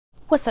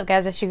What's up,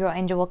 guys? It's your girl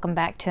Angel. Welcome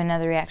back to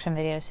another reaction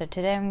video. So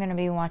today I'm going to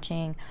be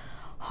watching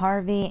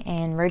Hrvy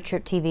and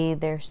Roadtriptv.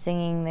 They're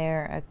singing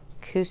their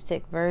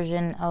acoustic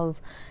version of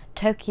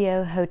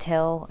Tokyo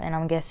Hotel, and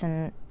I'm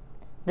guessing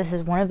this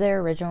is one of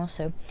their originals,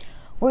 so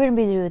we're going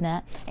to be doing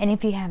that. And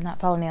if you have not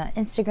followed me on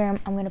Instagram,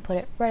 I'm going to put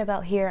it right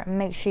about here.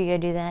 Make sure you go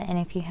do that. And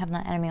if you have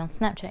not added me on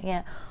Snapchat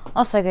yet,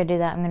 also go do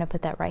that. I'm going to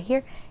put that right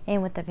here.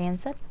 And with that being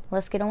said,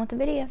 let's get on with the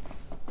video.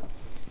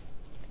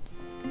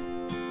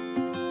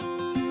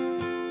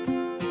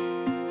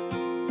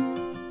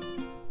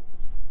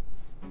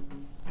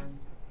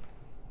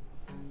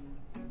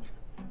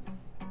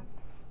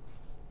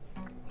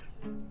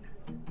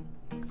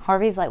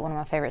 Hrvy's like one of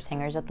my favorite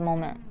singers at the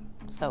moment,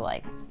 so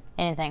like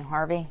anything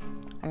Hrvy,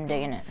 I'm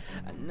digging it.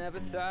 I never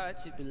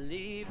thought you'd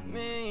believe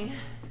me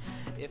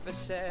if I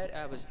said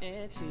I was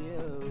into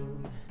you.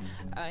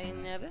 I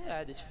ain't never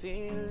had this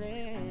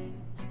feeling.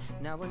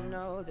 Now I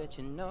know that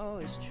you know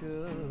it's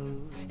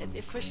true. And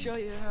if I show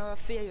you how I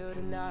feel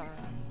tonight,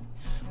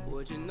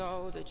 would you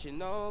know that you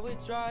know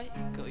it's right?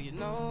 Girl, you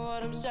know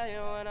what I'm saying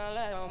when I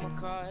lay on my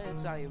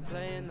cards. I ain't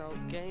playing no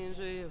games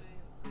with you.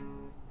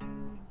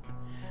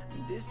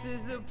 This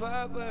is the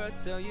part where I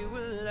tell you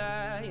a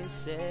lie and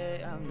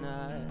say I'm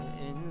not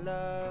in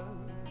love.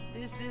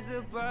 This is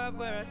the part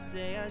where I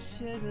say I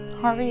should leave.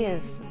 Hrvy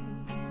is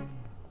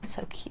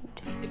so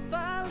cute. If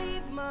I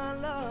leave my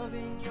love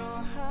in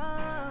your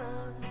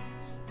hands,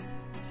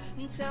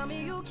 tell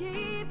me you'll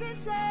keep it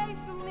safe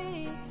for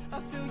me. I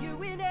feel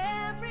you in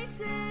every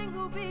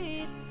single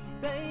beat,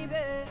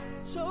 baby.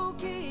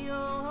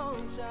 Tokyo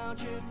Hotel,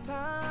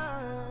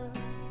 Japan.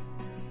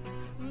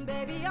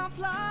 Baby, I'll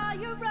fly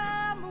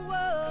around the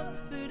world,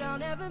 but I'll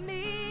never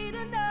meet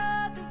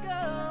another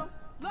girl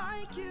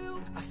like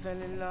you. I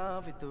fell in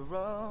love with the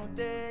road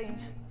day.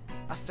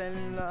 I fell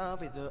in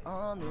love with her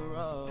on the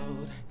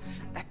road.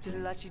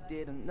 Acted like she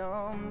didn't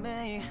know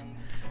me,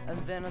 and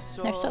then I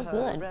saw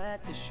her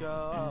at the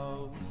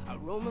show. I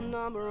wrote my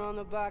number on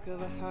the back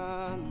of her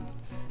hand.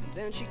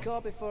 Then she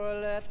called before I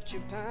left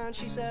Japan.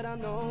 She said, I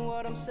know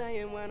what I'm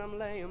saying when I'm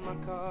laying my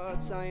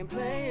cards. I ain't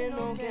playing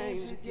no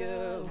games with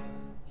you.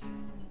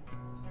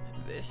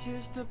 This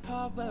is the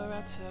part where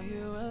I tell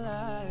you a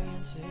lie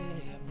and say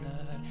I'm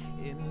not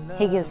in love.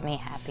 He gives me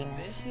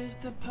happiness. This is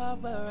the part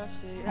where I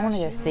say I want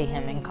to go see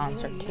him in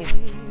concert too.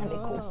 That'd be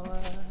cool.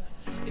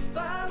 If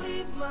I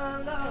leave my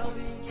love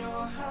in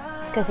your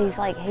hands, because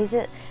he's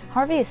just,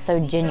 Hrvy is so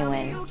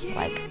genuine.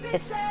 Like,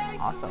 it's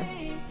awesome.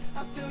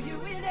 I feel you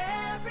in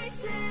every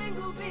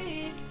single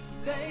beat,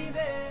 baby.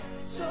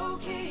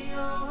 Tokyo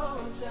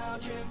Hotel,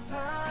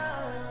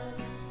 Japan.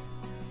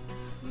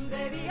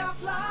 Baby, I'll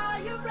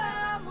fly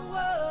around the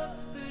world,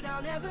 but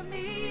I'll never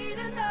meet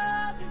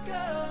another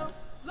girl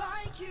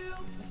like you.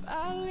 If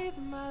I leave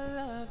my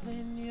love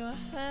in your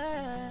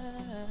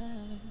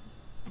hands.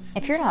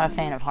 If you're not a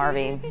fan of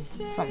Hrvy,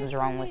 something's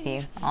wrong with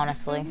you,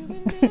 honestly.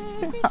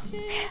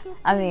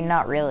 I mean,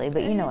 not really,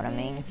 but you know what I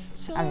mean.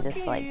 I'm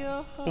just like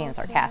being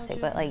sarcastic,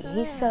 but like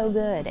he's so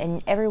good,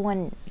 and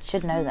everyone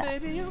should know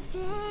that. Baby, I'll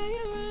fly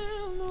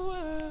around the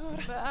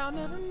world, but I'll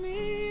never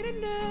meet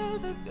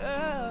another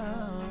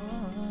girl.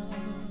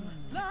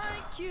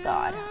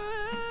 God,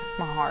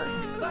 my heart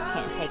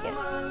can't take it.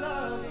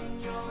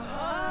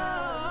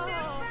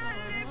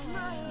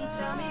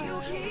 Tell me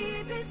you'll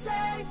keep it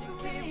safe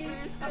for me.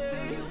 I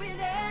feel you in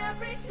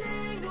every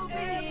single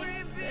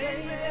beat,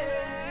 baby.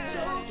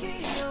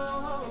 Tokyo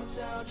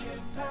Hotel,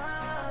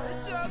 Japan.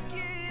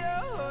 Tokyo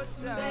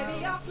Hotel.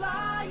 Baby, I'll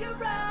fly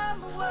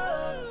around the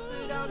world,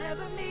 but I'll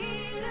never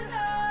meet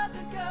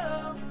another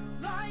girl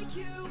like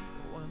you.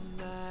 One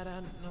night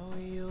I know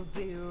you'll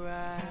be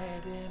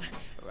riding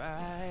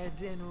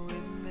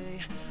with me.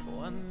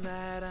 One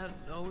night I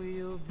know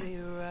you'll be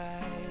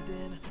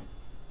riding.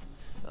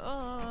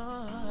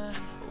 Oh,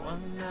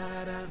 one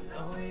night I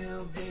know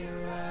you'll be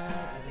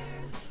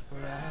riding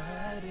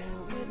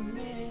with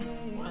me.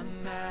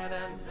 One night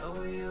I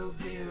know you'll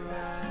be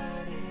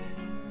riding.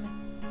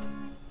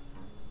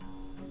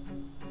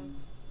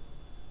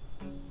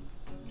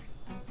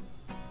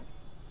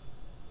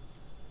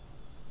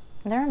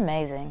 They're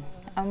amazing.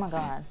 Oh my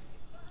God.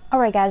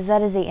 Alright guys,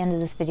 that is the end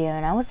of this video,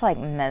 and I was like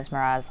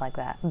mesmerized like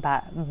that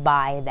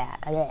by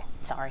that. Ugh,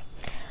 sorry.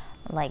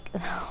 Like,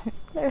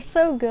 they're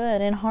so good,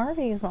 and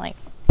Hrvy's like...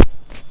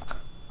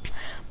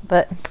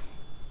 But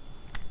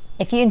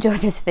if you enjoyed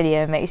this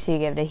video, make sure you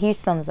give it a huge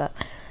thumbs up.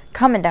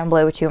 Comment down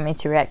below what you want me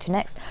to react to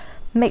next.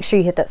 Make sure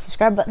you hit that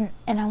subscribe button,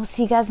 and I will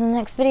see you guys in the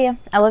next video.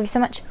 I love you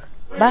so much.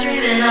 Bye. We're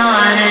dreaming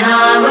on and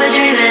on, we're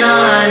dreaming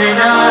on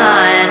and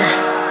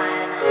on.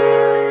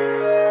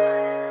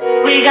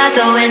 We got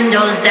the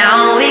windows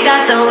down, we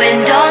got the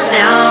windows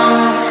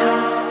down.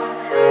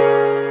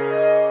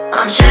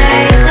 I'm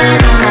chasing